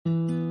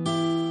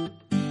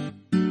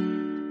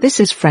This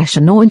is Fresh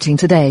Anointing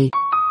Today,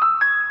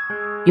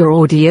 your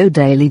audio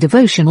daily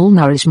devotional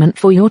nourishment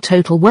for your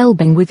total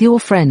well-being with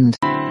your friend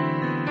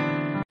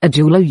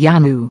Ajulo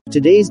Yanu.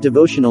 Today's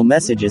devotional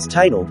message is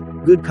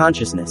titled, Good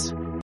Consciousness.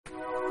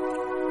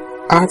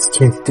 Acts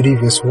 23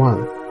 verse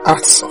 1.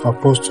 Acts of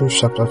Apostles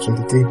chapter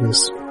 23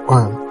 verse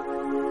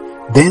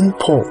 1. Then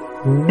Paul,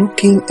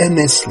 looking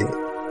earnestly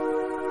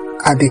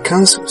at the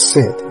council,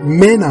 said,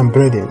 Men and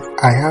brethren,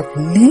 I have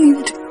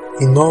lived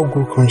in all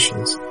good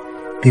conscience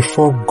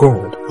before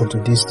God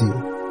unto this day.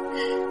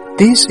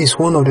 This is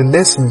one of the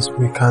lessons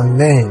we can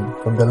learn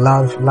from the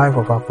life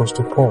of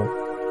Apostle Paul.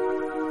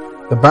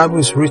 The Bible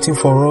is written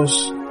for us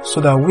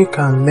so that we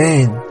can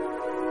learn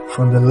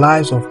from the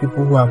lives of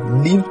people who have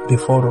lived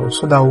before us,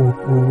 so that we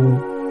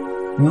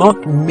will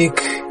not make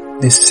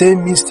the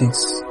same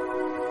mistakes,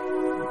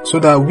 so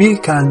that we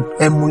can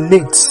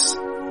emulate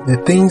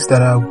the things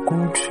that are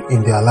good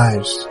in their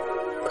lives.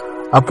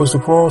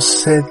 Apostle Paul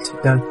said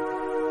that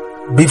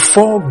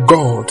before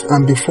God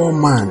and before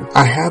man,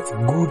 I have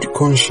good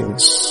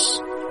conscience.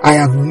 I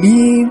have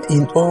lived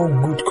in all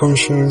good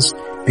conscience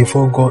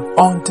before God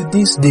unto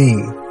this day.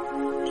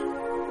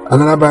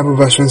 Another Bible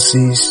version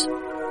says,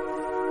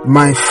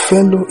 My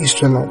fellow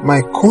Israelite,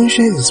 my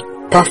conscience is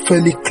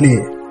perfectly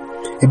clear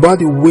about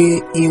the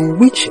way in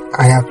which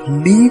I have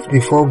lived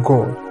before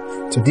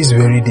God to this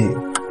very day.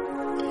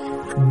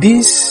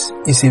 This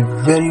is a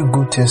very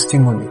good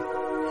testimony.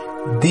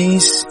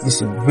 This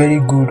is a very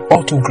good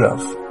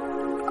autograph.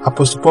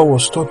 Apostle Paul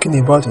was talking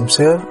about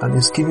himself and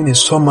is giving a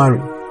summary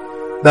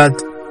that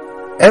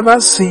ever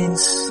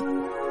since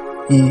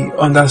he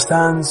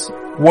understands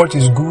what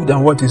is good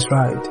and what is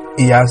right,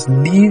 he has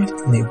lived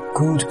in a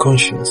good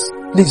conscience.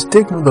 Please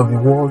take note of the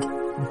word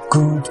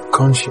good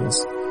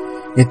conscience.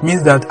 It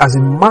means that as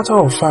a matter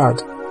of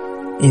fact,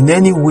 in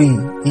any way,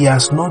 he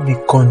has not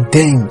been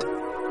condemned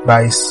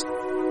by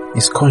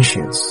his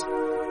conscience.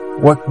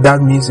 What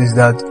that means is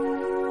that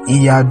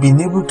he had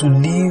been able to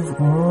live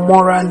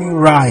morally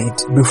right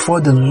before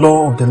the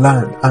law of the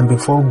land and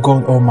before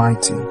God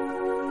Almighty.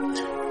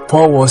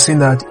 Paul was saying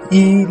that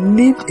he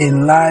lived a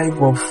life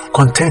of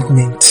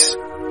contentment.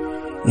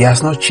 He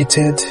has not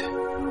cheated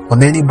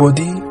on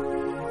anybody.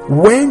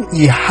 When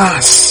he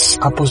has,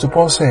 Apostle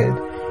Paul said,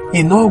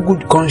 in all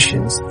good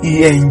conscience,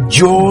 he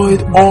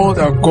enjoyed all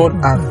that God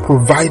had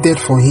provided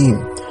for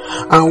him.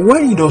 And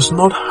when he does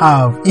not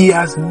have, he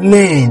has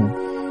learned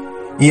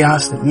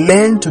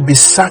to be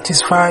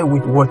satisfied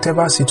with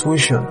whatever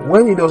situation.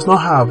 When he does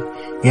not have,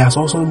 he has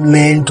also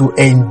learned to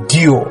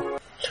endure.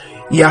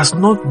 He has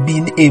not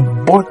been a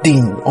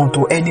burden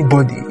unto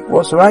anybody. He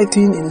was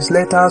writing in his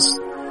letters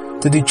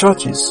to the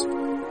churches,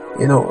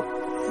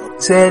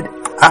 said,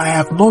 I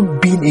have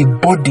not been a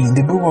burden,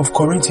 the book of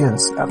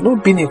Corinthians, I have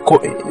not been a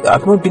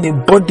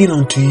burden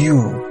unto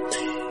you.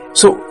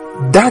 So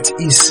that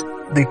is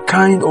the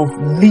kind of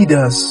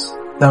leaders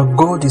that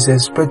God is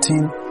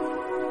expecting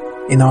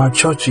in our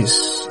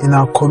churches, in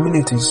our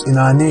communities, in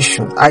our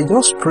nation. I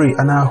just pray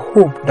and I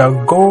hope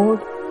that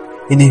God,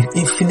 in His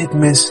infinite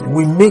mercy,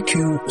 will make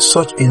you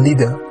such a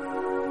leader,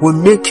 will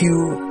make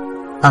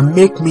you and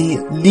make me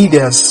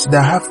leaders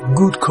that have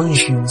good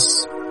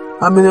conscience.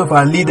 How many of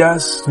our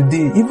leaders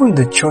today, even in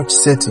the church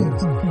setting,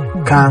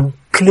 can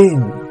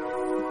claim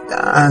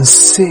and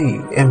say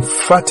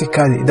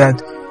emphatically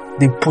that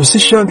the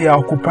position they are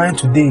occupying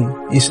today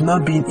is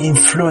not being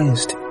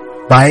influenced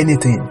by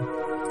anything,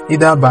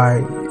 either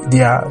by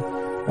their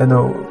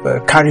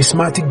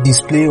charismatic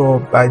display or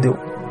by the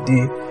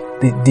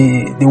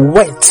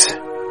wealth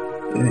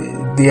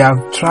they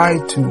have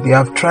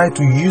tried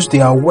to use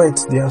their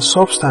wealth, their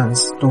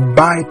substance, to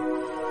buy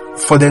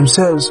for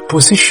themselves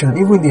position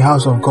even in the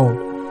house of God.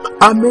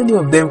 How many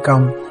of them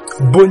can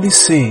boldly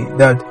say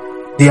that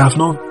they have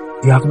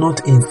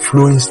not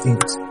influenced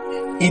it?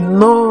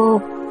 In all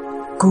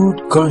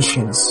good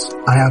conscience,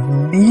 I have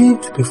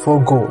lived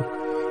before God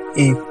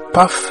a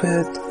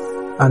perfect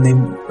and a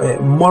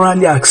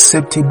morally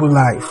acceptable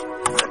life.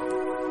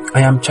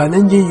 I am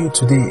challenging you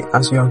today,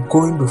 as you are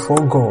going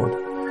before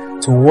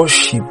God to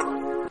worship,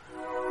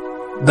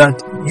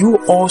 that you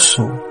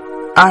also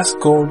ask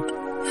God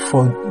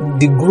for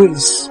the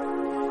grace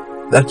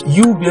that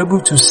you will be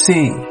able to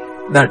say,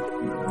 that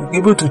you'll be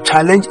able to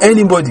challenge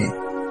anybody,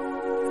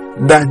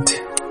 that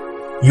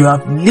you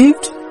have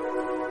lived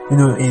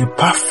a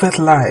perfect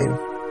life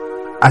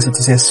as it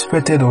is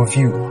expected of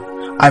you.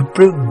 I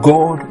pray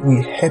God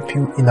will help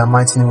you in the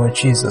mighty name of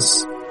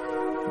Jesus.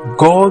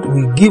 God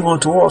will give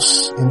unto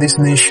us in this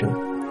nation,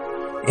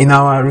 in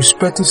our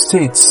respective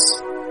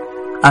states,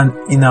 and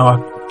in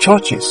our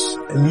churches,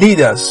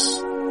 leaders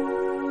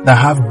that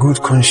have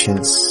good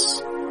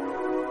conscience.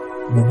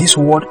 May this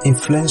word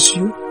influence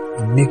you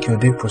and make your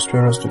day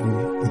prosperous today.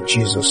 In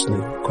Jesus'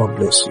 name, God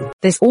bless you.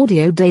 This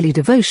audio daily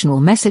devotional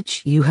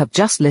message you have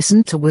just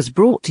listened to was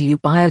brought to you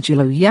by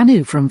Ajulo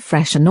Yanu from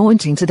Fresh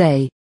Anointing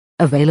Today.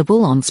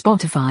 Available on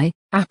Spotify,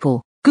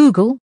 Apple,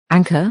 Google,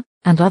 Anchor,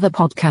 and other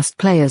podcast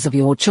players of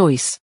your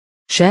choice.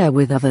 Share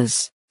with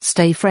others.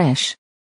 Stay fresh.